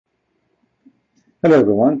Hello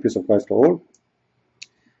everyone, peace of Christ to all.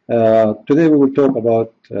 Today we will talk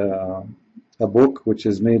about a book which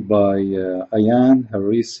is made by Ayaan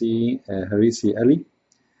Hirsi Ali.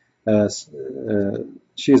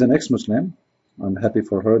 She is an ex-Muslim. I'm happy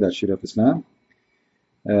for her that she left Islam.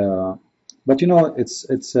 But you know,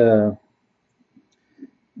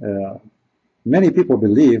 many people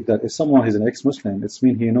believe that if someone is an ex-Muslim, it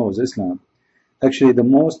means he knows Islam. Actually, the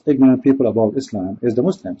most ignorant people about Islam is the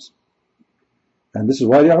Muslims. And this is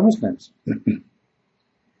why they are Muslims.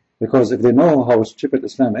 Because if they know how stupid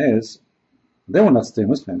Islam is, they will not stay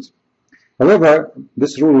Muslims. However,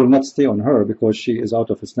 this rule will not stay on her because she is out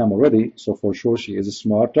of Islam already. So for sure she is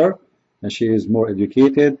smarter and she is more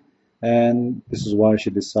educated. And this is why she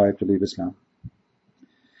decided to leave Islam.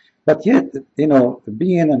 But yet, you know,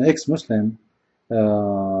 being an ex-Muslim,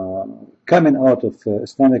 coming out of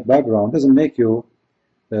Islamic background doesn't make you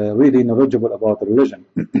really knowledgeable about the religion.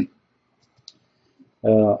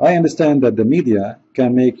 I understand that the media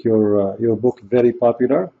can make your book very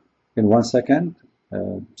popular in 1 second.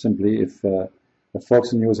 Simply, if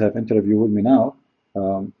Fox News have interviewed me now,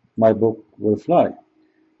 my book will fly.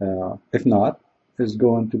 If not, it's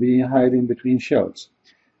going to be hiding between shelves.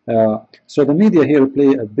 So the media here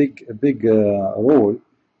play a big role,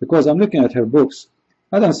 because I'm looking at her books.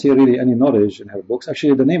 I don't see really any knowledge in her books.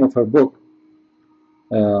 Actually, the name of her book,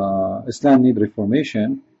 Islam Need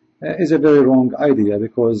Reformation, is a very wrong idea,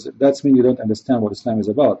 because that means you don't understand what Islam is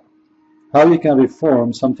about. How you can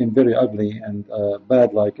reform something very ugly and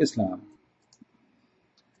bad like Islam.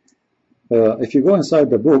 If you go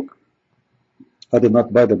inside the book, I did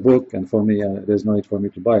not buy the book, and for me, there's no need for me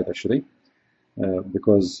to buy it actually,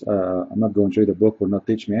 because I'm not going to read the book, will not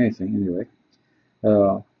teach me anything anyway.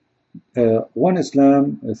 One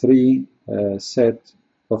Islam, three set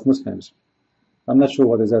of Muslims. I'm not sure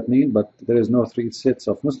what does that mean, but there is no three sets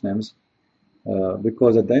of Muslims,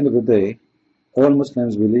 because at the end of the day, all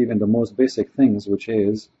Muslims believe in the most basic things, which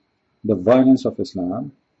is the violence of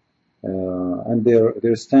Islam, and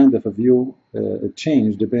their stand of view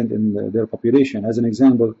change depending on their population. As an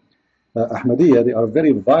example, Ahmadiyya, they are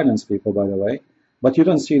very violent people, by the way, but you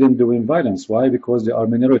don't see them doing violence. Why? Because they are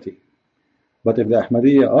minority. But if the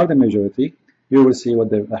Ahmadiyya are the majority, you will see what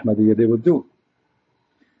the Ahmadiyya they will do.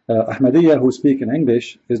 Ahmadiyya who speak in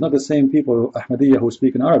English is not the same people Ahmadiyya who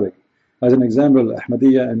speak in Arabic. As an example,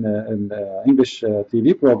 Ahmadiyya in English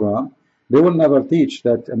TV program, they will never teach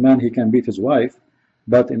that a man he can beat his wife,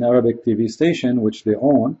 but in Arabic TV station which they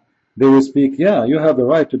own, they will speak, yeah, you have the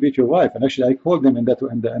right to beat your wife. And actually I called them in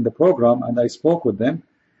the program, and I spoke with them,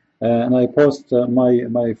 and I post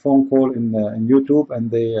my phone call in YouTube,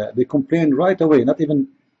 and they complained right away, not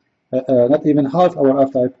even half hour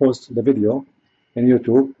after I post the video in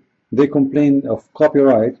YouTube, they complain of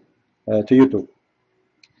copyright to YouTube.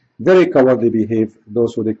 Very cowardly behave,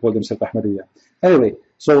 those who they call themselves Ahmadiyya. Anyway,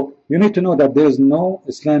 so you need to know that there is no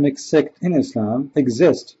Islamic sect in Islam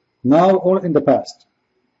exist now or in the past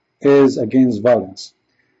is against violence.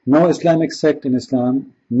 No Islamic sect in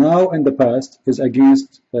Islam now in the past is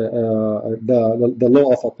against the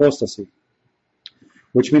law of apostasy,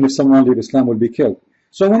 which means if someone leaves Islam will be killed.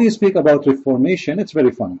 So when you speak about reformation, it's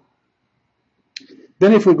very funny.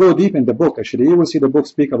 Then if we go deep in the book, actually, you will see the book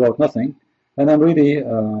speak about nothing. And I'm really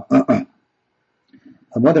I'm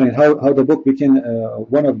wondering how the book became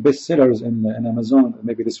one of bestsellers in Amazon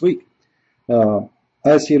maybe this week.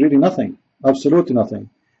 I see really nothing, absolutely nothing.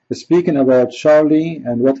 Speaking about Charlie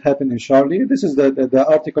and what happened in Charlie, this is the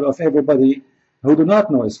article of everybody who do not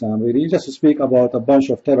know Islam, really, just to speak about a bunch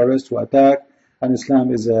of terrorists who attack, and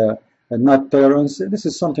Islam is not tolerance. This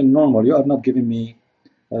is something normal. You are not giving me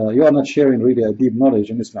you are not sharing really a deep knowledge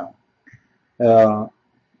in Islam.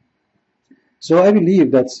 So I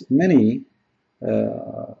believe that many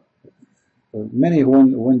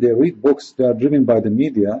when they read books, they are driven by the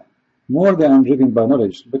media more than driven by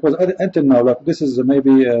knowledge. Because until now, like, this is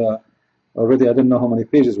maybe already, I don't know how many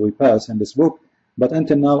pages we pass in this book, but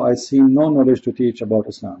until now I see no knowledge to teach about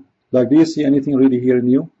Islam. Like, do you see anything really here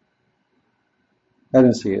new? I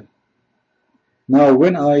don't see it. Now,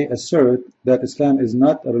 when I assert that Islam is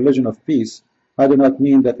not a religion of peace, I do not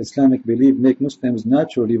mean that Islamic belief make Muslims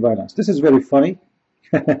naturally violent. This is very funny.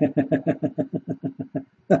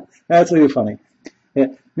 That's really funny. Yeah.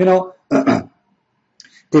 You know,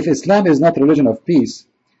 if Islam is not a religion of peace,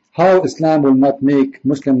 how Islam will not make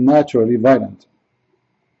Muslim naturally violent?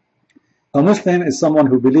 A Muslim is someone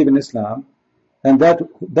who believes in Islam, and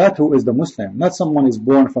that who is the Muslim, not someone is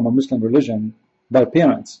born from a Muslim religion by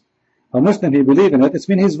parents. A Muslim, he believes in it, it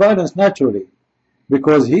means he's violent naturally,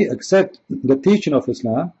 because he accepts the teaching of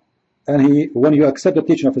Islam, and when you accept the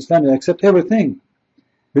teaching of Islam, you accept everything.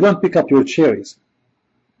 You don't pick up your cherries.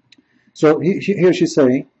 So here she's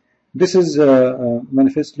saying, this is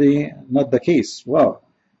manifestly not the case. Wow.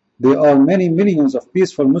 There are many millions of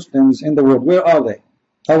peaceful Muslims in the world. Where are they?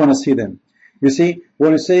 I want to see them. You see,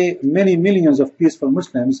 when you say many millions of peaceful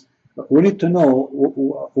Muslims, we need to know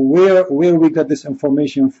where we got this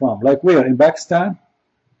information from. Like where? In Pakistan?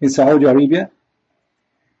 In Saudi Arabia?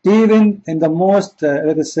 Even in the most,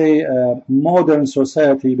 let us say, modern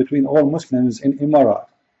society between all Muslims in Emirat.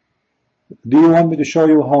 Do you want me to show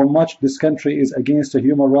you how much this country is against a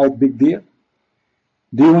human right big deal?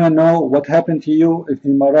 Do you want to know what happened to you in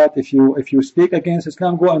Emirat if you speak against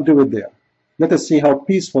Islam? Go and do it there. Let us see how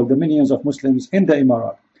peaceful the millions of Muslims in the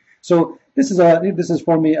Emirat. So this is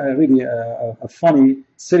for me really a funny,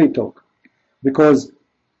 silly talk, because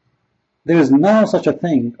there is now such a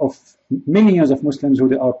thing of millions of Muslims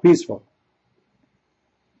who are peaceful.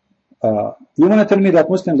 You want to tell me that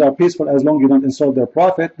Muslims are peaceful as long as you don't insult their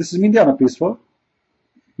prophet? This is mean they are not peaceful.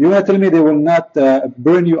 You want to tell me they will not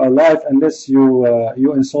burn you alive unless you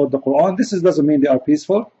insult the Quran? This doesn't mean they are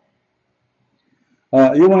peaceful.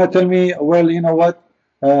 You want to tell me, well, you know what?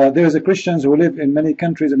 There's a Christians who live in many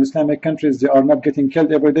countries, in Islamic countries, they are not getting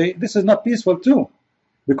killed every day. This is not peaceful too,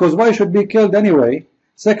 because why should be killed anyway?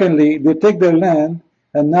 Secondly, they take their land,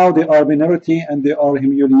 and now they are minority, and they are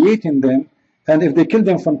humiliating them. And if they kill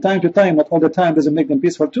them from time to time, not all the time, doesn't make them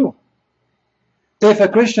peaceful too. If a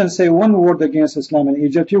Christian say one word against Islam in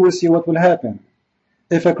Egypt, you will see what will happen.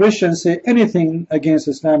 If a Christian say anything against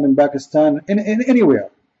Islam in Pakistan, in anywhere,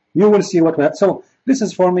 you will see what will happen. So this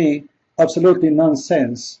is for me absolutely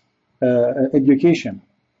nonsense education.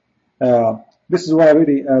 This is why I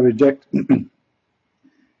really reject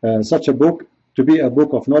such a book to be a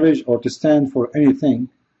book of knowledge or to stand for anything,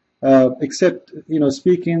 except, you know,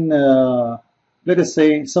 speaking, let us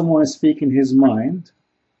say someone is speaking his mind,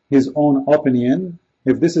 his own opinion.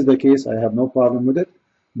 If this is the case, I have no problem with it,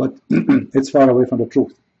 but it's far away from the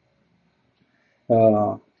truth.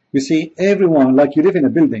 You see, everyone, like you live in a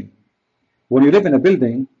building. When you live in a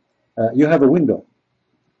building, you have a window.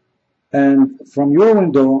 And from your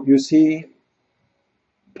window, you see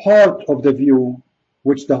part of the view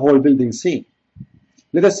which the whole building see.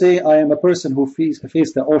 Let us say I am a person who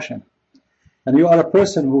faces the ocean, and you are a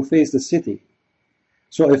person who faces the city.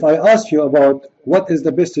 So if I ask you about what is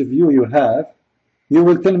the best view you have, you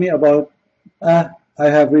will tell me about, I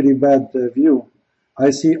have really bad view. I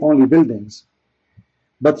see only buildings.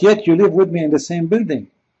 But yet you live with me in the same building.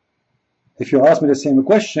 If you ask me the same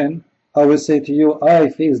question, I will say to you, I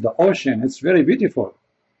face the ocean. It's very beautiful.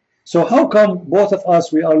 So how come both of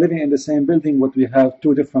us, we are living in the same building, but we have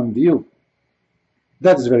two different views?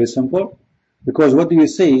 That is very simple, because what you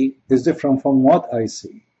see is different from what I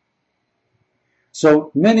see.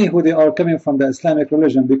 So many who they are coming from the Islamic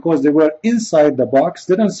religion, because they were inside the box,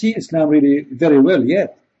 they don't see Islam really very well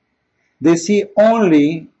yet. They see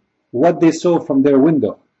only what they saw from their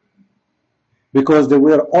window, because they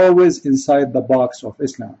were always inside the box of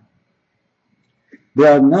Islam. They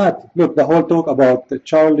are not, look, the whole talk about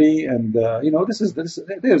Charlie and, you know,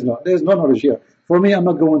 there's no knowledge here. For me, I'm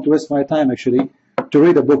not going to waste my time actually to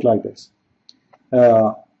read a book like this.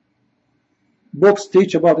 Books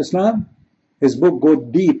teach about Islam. His book go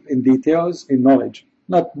deep in details, in knowledge.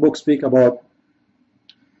 Not books speak about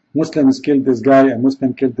Muslims killed this guy and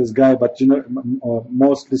Muslim killed this guy, but you know,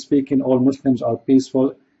 mostly speaking, all Muslims are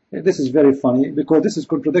peaceful. This is very funny, because this is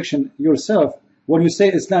contradiction yourself when you say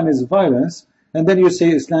Islam is violence and then you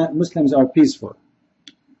say Muslims are peaceful.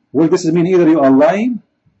 Well, this mean either you are lying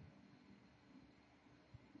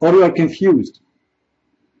or you are confused.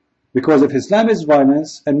 Because if Islam is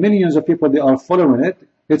violence and millions of people, they are following it,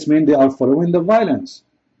 it means they are following the violence.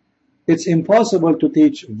 It's impossible to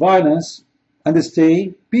teach violence and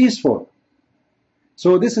stay peaceful.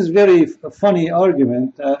 So this is very funny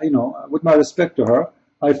argument. You know, with my respect to her,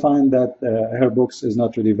 I find that her books is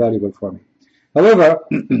not really valuable for me. However,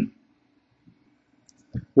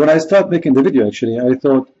 when I start making the video, actually, I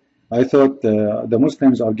thought the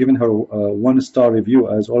Muslims are giving her a one-star review,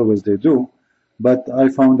 as always they do. But I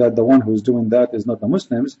found that the one who's doing that is not the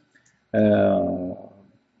Muslims.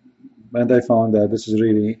 And I found that this is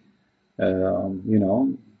really, you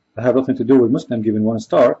know, have nothing to do with Muslim giving 1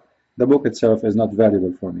 star. The book itself is not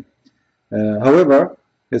valuable for me. However,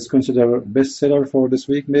 it's considered bestseller for this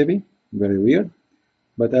week, maybe. Very weird.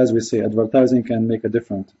 But as we say, advertising can make a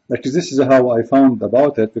difference. Actually, this is how I found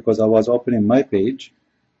about it, because I was opening my page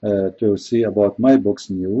to see about my book's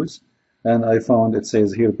news. And I found it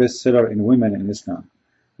says here, bestseller in women in Islam.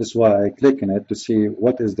 This is why I click on it to see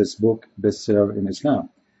what is this book, bestseller in Islam.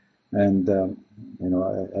 And you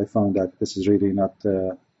know, I found that this is really not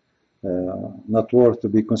worth to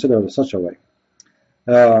be considered such a way.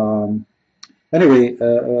 Um, anyway,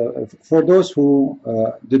 for those who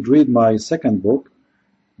did read my second book,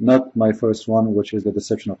 not my first one, which is The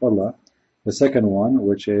Deception of Allah, the second one,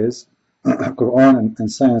 which is Quran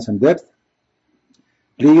and Science and Depth,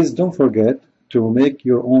 please don't forget to make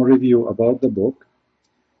your own review about the book.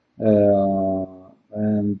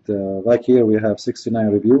 Like here we have 69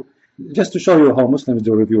 review, just to show you how Muslims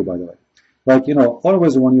do review, by the way. Like, you know,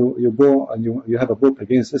 always when you go and you have a book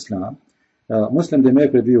against Islam, Muslim, they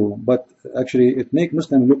make review, but actually it makes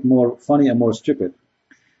Muslim look more funny and more stupid.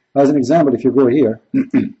 As an example, if you go here,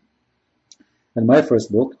 in my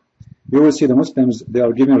first book, you will see the Muslims, they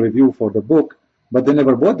are giving a review for the book, but they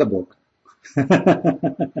never bought the book.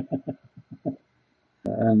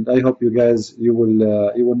 And I hope you guys, you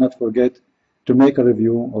will not forget to make a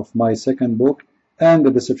review of my second book and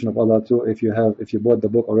The Deception of Allah too. If you bought the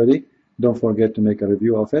book already, don't forget to make a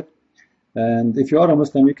review of it. And if you are a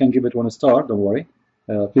Muslim, you can give it 1 star, don't worry.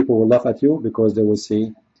 People will laugh at you because they will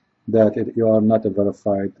see that you are not a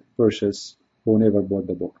verified purchase who never bought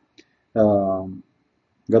the book.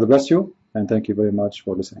 God bless you, and thank you very much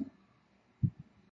for listening.